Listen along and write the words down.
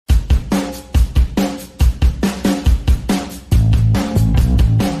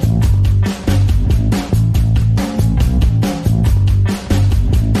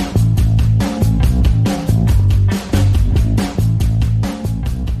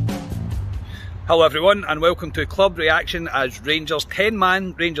Hello everyone and welcome to Club Reaction as Rangers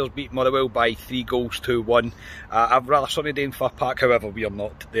 10-man. Rangers beat Motherwell by 3 goals to 1. I've rather sunny day in Fir Park, however we are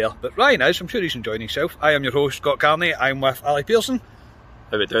not there. But Ryan is, I'm sure he's enjoying himself. I am your host Scott Carney, I'm with Ali Pearson.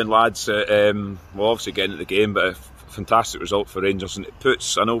 How we doing, lads? We'll obviously get into the game, but a fantastic result for Rangers, and it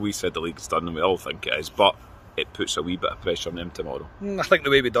puts, I know we said the league's done and we all think it is, but it puts a wee bit of pressure on them tomorrow. I think the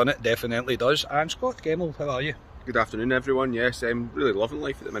way we've done it definitely does. And Scott Gemmell, how are you? Good afternoon everyone. Yes, really loving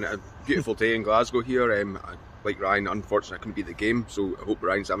life at the minute. A beautiful day in Glasgow here. Like Ryan, unfortunately I couldn't be at the game, so I hope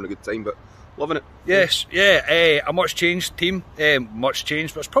Ryan's having a good time, but loving it. Yes, yeah, a much changed team. Much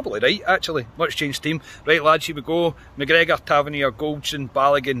changed, but it's probably right actually. Much changed team. Right lads, here we go. McGregor, Tavernier, Goldson,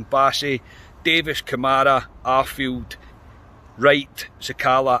 Balogun, Bassey, Davis, Kamara, Arfield, Wright,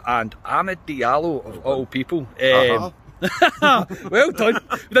 Sakala and Amad Diallo of all people. Well done.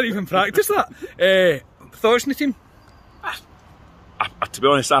 We didn't even practice that. Thoughts on the team? To be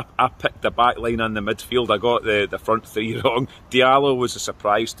honest, I picked the back line and the midfield. I got the front three wrong. Diallo was a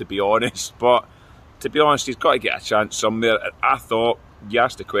surprise, to be honest, but to be honest, he's got to get a chance somewhere. I thought, you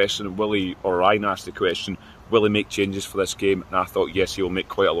asked the question, will he, or Ryan asked the question, will he make changes for this game? And I thought, yes, he'll make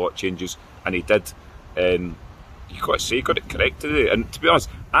quite a lot of changes, and he did. You've got to say, he got it correct today. And to be honest,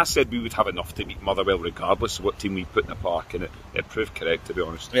 I said we would have enough to beat Motherwell regardless of what team we put in the park, and it proved correct, to be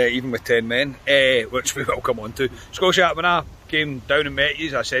honest. Yeah, even with 10 men, which we will come on to. Scotia, when I came down and met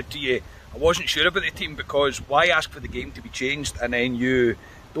you, I said to you, I wasn't sure about the team because why ask for the game to be changed and then you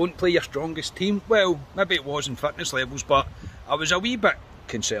don't play your strongest team? Well, maybe it was in fitness levels, but I was a wee bit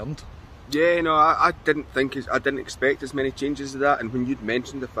concerned. Yeah, no, I didn't expect as many changes as that. And when you'd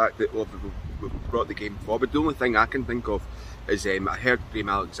mentioned the fact that we brought the game forward, the only thing I can think of is I heard Graham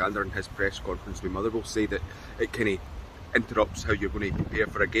Alexander in his press conference with Motherwell say that it kind of interrupts how you're going to prepare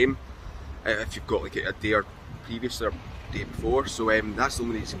for a game if you've got like a day or previous or day before. So that's the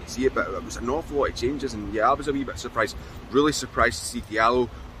only reason you see it. But it was an awful lot of changes, and yeah, I was a wee bit surprised. Really surprised to see Diallo.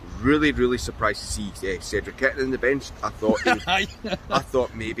 Really surprised to see Cedric Kitton in the bench. I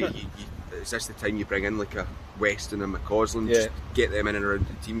thought maybe is this the time you bring in like a Weston and McCausland, just get them in and around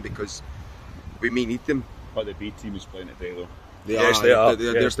the team because we may need them. But the B team is playing today though. Yes, they are.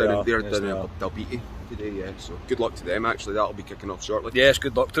 They're down in Dalbeattie today, yeah. So good luck to them. Actually, that'll be kicking off shortly. Yes,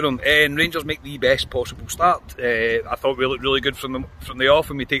 good luck to them. Rangers make the best possible start. I thought we looked really good from the off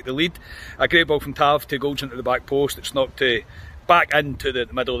when we take the lead. A great ball from Tav to Goldson to the back post. It's knocked to back into the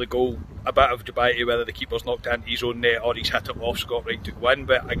middle of the goal. A bit of dubiety whether the keeper's knocked it into his own net or he's hit it off. Scott Wright took win,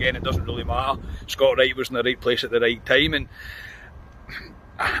 but again, it doesn't really matter. Scott Wright was in the right place at the right time, and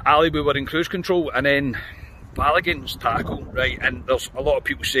Ali, we were in cruise control, and then Balogun's tackle, right, and there's a lot of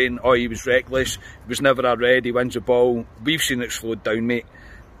people saying, oh, he was reckless, he was never a red, he wins the ball. We've seen it slowed down, mate.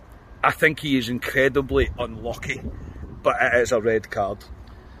 I think he is incredibly unlucky, but it is a red card.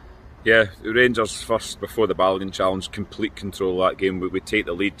 Yeah, the Rangers first, before the Balogun challenge, complete control of that game. We take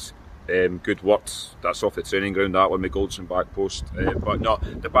the lead, good work, that's off the training ground, that one with Goldson back post. But no,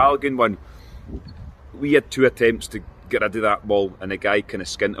 the Balogun one, we had 2 attempts to get rid of that ball and the guy kind of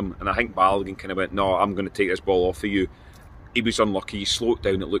skinned him, and I think Balogun kind of went, no, I'm going to take this ball off of you. He was unlucky, he slowed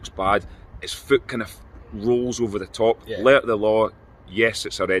down, it looks bad, his foot kind of rolls over the top. Letter of the law, yes,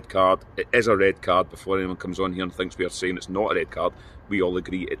 it's a red card, it is a red card. Before anyone comes on here and thinks we are saying it's not a red card, we all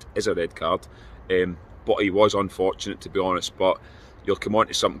agree it is a red card. But he was unfortunate, to be honest. But you'll come on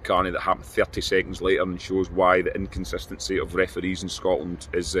to something, Carney, that happened 30 seconds later and shows why the inconsistency of referees in Scotland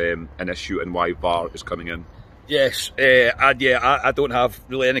is an issue and why VAR is coming in. Yes, and yeah, I don't have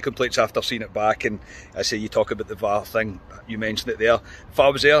really any complaints after seeing it back. And I say, you talk about the VAR thing, you mentioned it there. If I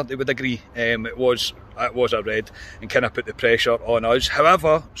was there, they would agree. It was a red and kind of put the pressure on us.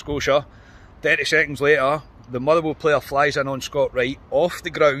 However, Scotia, 30 seconds later, the Motherwell player flies in on Scott Wright off the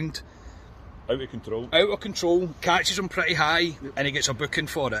ground. Out of control, catches him pretty high, and he gets a booking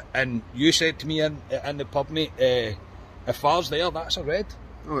for it. And you said to me in the pub, mate, if VAR's there, that's a red.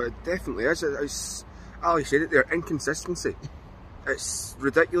 Oh, it definitely is. Ali said it there, inconsistency. It's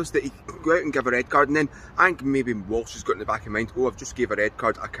ridiculous that he go out and give a red card, and then I think maybe Walsh has got in the back of mind, oh, I've just gave a red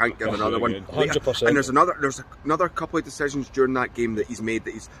card, I can't give another one. 100%. And there's another couple of decisions during that game that he's made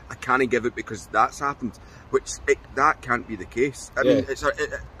that I can't give it because that's happened, which that can't be the case. I mean,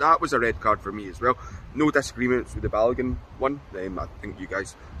 that was a red card for me as well. No disagreements with the Balogun one. I think you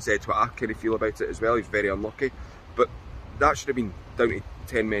guys said what I kind of feel about it as well. He's very unlucky, but that should have been down to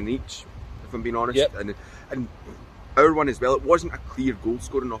 10 men each, if I'm being honest. And our one as well, it wasn't a clear goal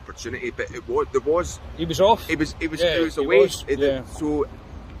scoring opportunity, but there was. He was off. It was away. So,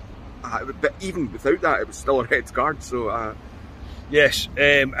 but even without that, it was still a red card. So. Yes,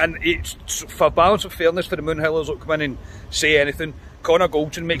 and it's for balance of fairness for the Moonhillers, will come in and say anything. Connor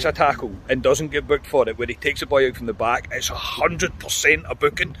Goldson makes a tackle and doesn't get booked for it, where he takes the boy out from the back, it's 100% a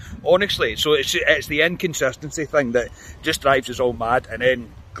booking, honestly. So it's the inconsistency thing that just drives us all mad. And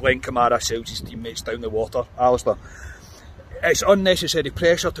then Glenn Kamara sails his teammates down the water, Alistair. It's unnecessary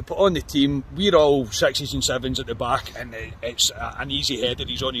pressure to put on the team. We're all 6s and 7s at the back, and it's an easy header.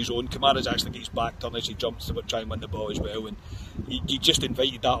 He's on his own. Kamara's actually got his back turned as he jumps to try and win the ball as well, and he just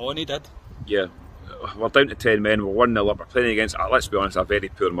invited that on, he did. Yeah, we're down to 10 men, we're 1-0 up, we're playing against, let's be honest, a very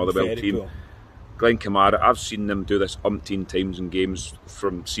poor Motherwell team. Poor. Glenn Kamara, I've seen them do this umpteen times in games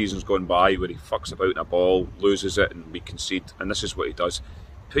from seasons gone by, where he fucks about in a ball, loses it, and we concede, and this is what he does.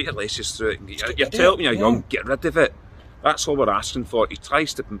 Put your laces through it. You're telling me you're young, get rid of it. That's all we're asking for. He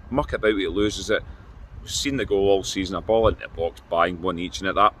tries to muck about, he loses it. We've seen the goal all season, a ball into the box, bang, one each, and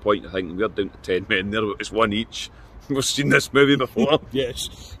at that point I think we're down to 10 men there, it's one each. We've seen this movie before.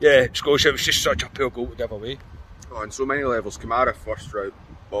 Yes. Yeah, Scotia, it was just such a poor goal to give away. On so many levels. Kamara first route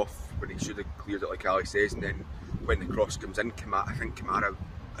off when he should have cleared it, like Ali says, and then when the cross comes in, I think Kamara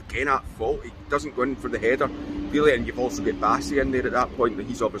again at fault. He doesn't go in for the header really, and you've also got Bassey in there at that point. But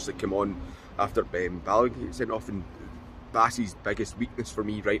he's obviously come on after Balogun gets sent off, and Bassey's biggest weakness for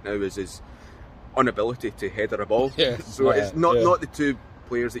me right now is his inability to header a ball. Yeah. So it's not the two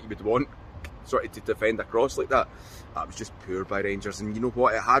players that you would want sort of to defend a cross like that. That was just poor by Rangers, and you know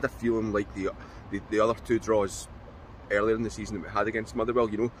what? It had a feeling like the other two draws earlier in the season that we had against Motherwell.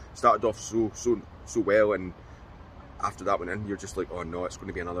 You know, started off so well, and after that went in, you're just like, oh no, it's going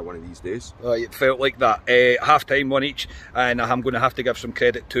to be another one of these days. It felt like that. Half time, one each, and I'm going to have to give some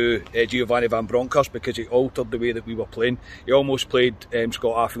credit to Giovanni Van Bronckhorst, because he altered the way that we were playing. He almost played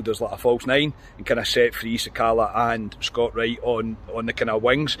Scott Arfield as like a false nine and kind of set free Sakala and Scott Wright on the kind of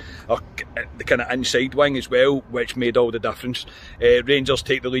wings, or the kind of inside wing as well, which made all the difference. Rangers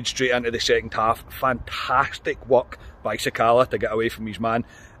take the lead straight into the second half. Fantastic work by Sakala to get away from his man.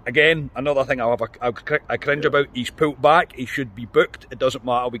 Again, another thing I cringe about, he's pulled back, he should be booked, it doesn't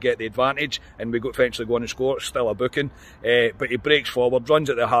matter, we get the advantage and we eventually go on and score, it's still a booking, but he breaks forward, runs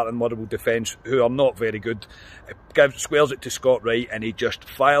at the heart and Motherwell defence, who are not very good, squares it to Scott Wright, and he just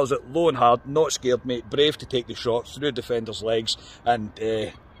fires it low and hard, not scared mate, brave to take the shot through the defender's legs, and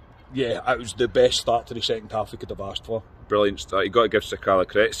yeah, it was the best start to the second half we could have asked for. Brilliant start, you've got to give Sakala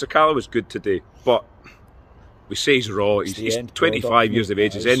credit. Sakala was good today, but we say he's raw, he's 25 years of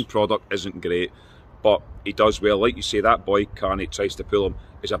age, his end product isn't great, but he does well. Like you say, that boy Carney tries to pull him,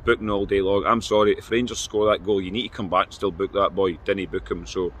 is a booking all day long. I'm sorry, if Rangers score that goal, you need to come back and still book that boy. Didn't book him,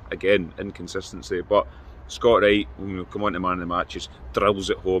 so again, inconsistency. But Scott Wright, when we come on to man of the matches, drills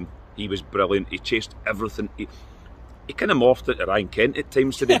it home. He was brilliant, he chased everything. He kind of morphed into Ryan Kent at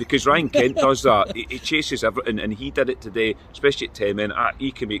times today, because Ryan Kent does that. He chases everything, and he did it today, especially at 10 men.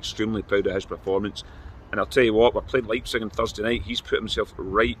 He can be extremely proud of his performance. And I'll tell you what, we're playing Leipzig on Thursday night. He's put himself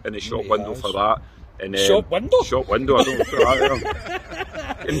right in the shop window for that. And, shop window? Shop window, I don't know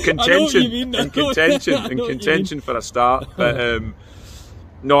that. In contention for a start. But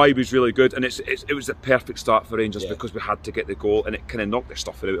no, he was really good, and it was the perfect start for Rangers, because we had to get the goal, and it kind of knocked the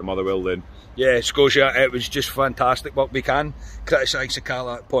stuff out of Motherwell then. Yeah, Scotia, it was just fantastic work. We can criticise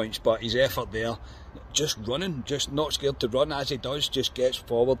Sakala at points, but his effort there, just running, just not scared to run as he does, just gets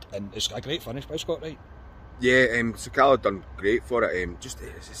forward, and it's a great finish by Scott Wright. Yeah, Sakala done great for it. Just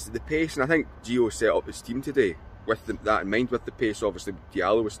the pace, and I think Gio set up his team today with that in mind, with the pace. Obviously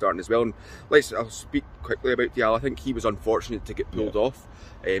Diallo was starting as well, and I'll speak quickly about Diallo. I think he was unfortunate to get pulled off,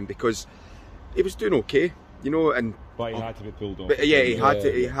 because he was doing okay, you know, and but he had to be pulled off. But yeah,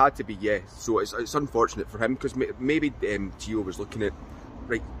 he had to be. Yeah, so it's unfortunate for him, because maybe Gio was looking at,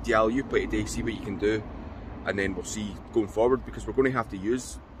 right, Diallo, you play today, see what you can do, and then we'll see going forward, because we're going to have to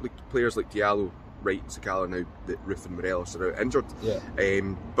use players like Diallo, Wright and Sakala now that Ruth and Morelos are out injured. Yeah.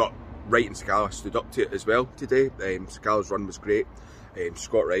 But Wright and Sakala stood up to it as well today. Sakala's run was great.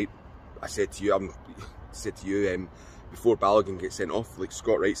 Scott Wright, I said to you before Balogun gets sent off, like,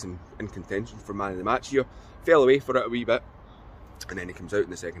 Scott Wright's in contention for man of the match here. Fell away for it a wee bit, and then he comes out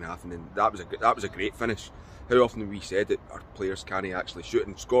in the second half, and then that was a great finish. How often have we said that our players can't actually shoot,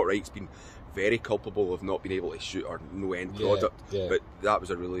 and Scott Wright's been very culpable of not being able to shoot, or no end product, but that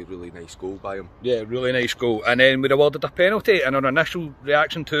was a really, really nice goal by him. Yeah, really nice goal. And then we'd awarded a penalty, and our initial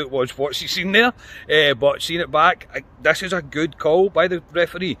reaction to it was, what's he seen there? But seeing it back, this is a good call by the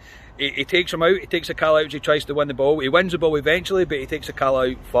referee. He takes him out, he takes Sakala out as he tries to win the ball. He wins the ball eventually, but he takes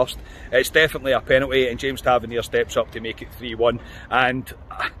Sakala out first. It's definitely a penalty, and James Tavernier steps up to make it 3-1. And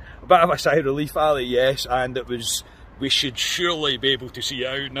a bit of a sigh of relief, Ali, yes, and we should surely be able to see it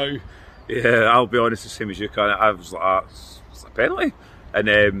out now. Yeah, I'll be honest, the same as you, Can. I was like, it's a penalty.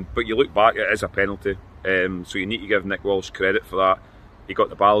 And but you look back, it is a penalty. So you need to give Nick Walsh credit for that. He got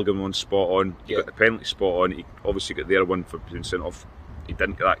the Balogun one spot on. He got the penalty spot on. He obviously got their one for being sent off. He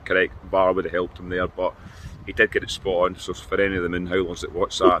didn't get that correct. VAR would have helped him there, but he did get it spot on. So for any of the Moonhowlers that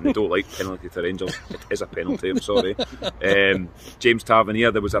watch that and they don't like penalty to Rangers, it is a penalty, I'm sorry. James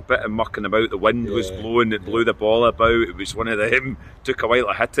Tavernier, there was a bit of mucking about. The wind was blowing, it blew the ball about. It was one of them. Took a while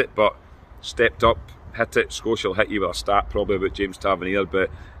to hit it, but stepped up, hit it. Scotia will hit you with a stat probably about James Tavernier,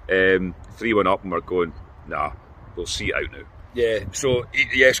 but 3-1 up and we're going, nah, we'll see it out now. Yeah, so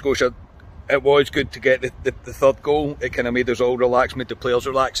Scotia, it was good to get the third goal. It kind of made us all relax, made the players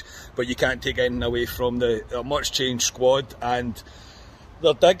relax, but you can't take anything away from the much changed squad and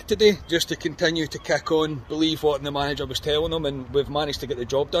their dig today, just to continue to kick on, believe what the manager was telling them, and we've managed to get the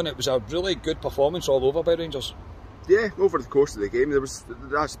job done. It was a really good performance all over by Rangers. Yeah, over the course of the game, there was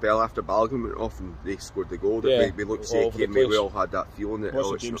that spell after Balogun went off and they scored the goal. That we looked set game, we all had that feeling that. What's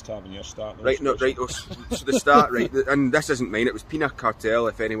the James Tavernier start? Right, so the start, right, and this isn't mine. It was Pina Cartel.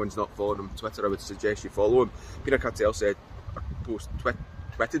 If anyone's not following him on Twitter, I would suggest you follow him. Pina Cartel said,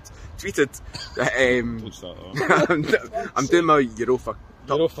 tweeted that I'm doing my Europa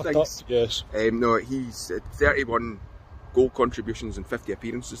Cup things. Yes. No, he's 31. Goal contributions and 50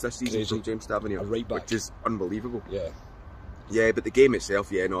 appearances this season. Crazy. From James Tavernier, Right back. which is unbelievable. Yeah, But the game itself,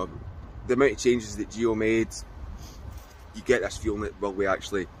 the amount of changes that Gio made, you get this feeling that will we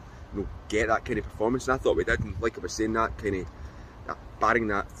actually, get that kind of performance? And I thought we did. And like I was saying, barring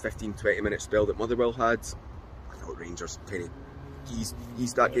that 15-20 minute spell that Motherwell had, I thought Rangers kind of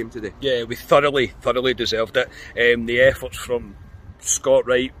eased that game today. Yeah, we thoroughly deserved it. The efforts from Scott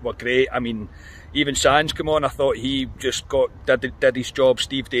Wright were great. I mean, even Sands come on, I thought he just did his job.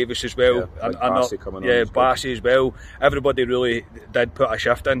 Steve Davis as well. Bassey as well. Everybody really did put a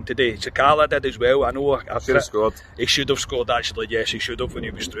shift in today. Sakala did as well. I know he should have scored actually. Yes, he should have when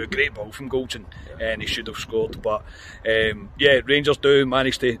he was through. Great ball from Goldson, and he should have scored. But Rangers do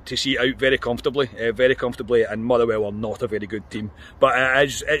manage to see it out very comfortably, and Motherwell are not a very good team. But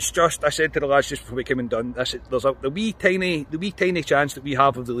it's just, I said to the lads just before we came and done, there's the wee tiny chance that we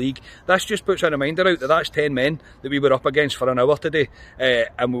have of the league. This just puts a reminder out that that's 10 men that we were up against for an hour today,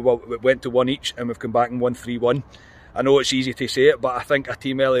 and we went to one each, and we've come back and won 3-1. I know it's easy to say it, but I think a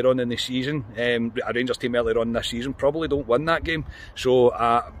team earlier on in the season, a Rangers team earlier on this season, probably don't win that game. So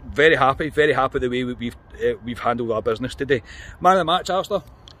very happy the way we've handled our business today. Man of the match, Alistair?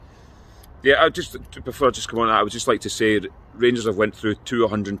 Yeah, before I come on, I would just like to say Rangers have went through 2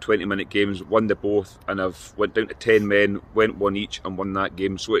 120-minute games, won the both, and have went down to 10 men, went one each, and won that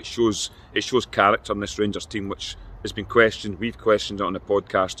game. So it shows character in this Rangers team, which has been questioned. We've questioned it on the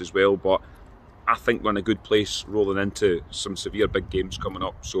podcast as well, but I think we're in a good place rolling into some severe big games coming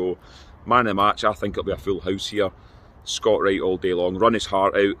up. So man of the match, I think it'll be a full house here. Scott Wright all day long, run his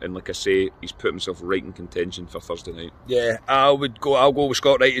heart out, and like I say, he's put himself right in contention for Thursday night. Yeah, I'll go with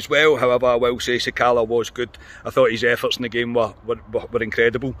Scott Wright as well. However, I will say Sakala was good. I thought his efforts in the game were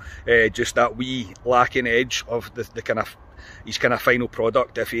incredible. Just that wee lacking edge of the kind of his kind of final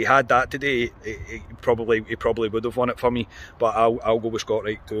product. If he had that today, he probably would have won it for me. But I'll go with Scott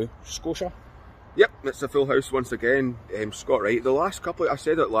Wright too. Scotia. Yep, it's a full house once again. Scott Wright, the last couple, I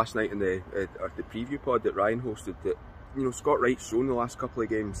said it last night in the preview pod that Ryan hosted, that Scott Wright's shown the last couple of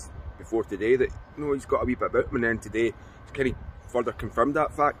games before today that he's got a wee bit about him, and then today to kind of further confirmed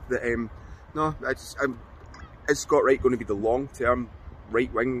that fact that is Scott Wright going to be the long-term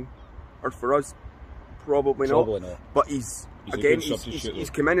right winger for us? Probably not. But he's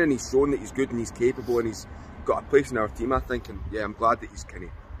come in and he's shown that he's good and he's capable and he's got a place in our team, I think, and yeah, I'm glad that he's kind of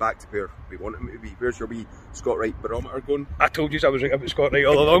back to where we want him to be. Where's your wee Scott Wright barometer going? I told you I was right about Scott Wright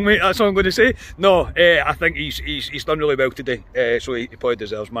all along, mate. That's all I'm going to say. No, I think he's done really well today, so he probably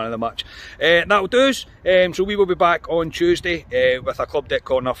deserves man of the match. That'll do us. So we will be back on Tuesday with a Club Deck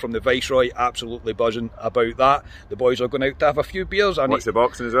Corner from the Viceroy. Absolutely buzzing about that. The boys are going out to have a few beers. Watch the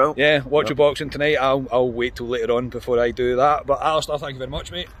boxing as well. Yeah, watch the boxing tonight. I'll wait till later on before I do that. But Alistair, thank you very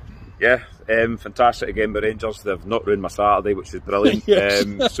much, mate. Yeah, fantastic again by Rangers. They've not ruined my Saturday, which is brilliant. Yes.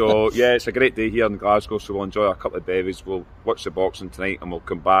 So yeah, it's a great day here in Glasgow, so we'll enjoy a couple of bevies. We'll watch the boxing tonight and we'll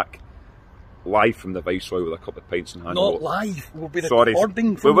come back live from the Viceroy with a couple of pints in hand. Not live, we'll be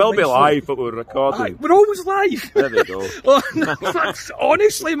recording from we will be live, but we're recording. We're always live. There we go.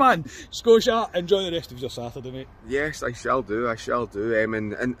 Honestly, man. Scotia, enjoy the rest of your Saturday, mate. Yes, I shall do,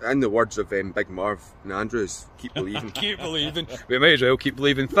 and in the words of Big Marv and Andrews, keep believing. Keep believing. We might as well keep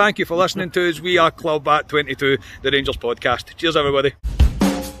believing. Thank you for listening to us. We are Club at 22, the Rangers podcast. Cheers, everybody.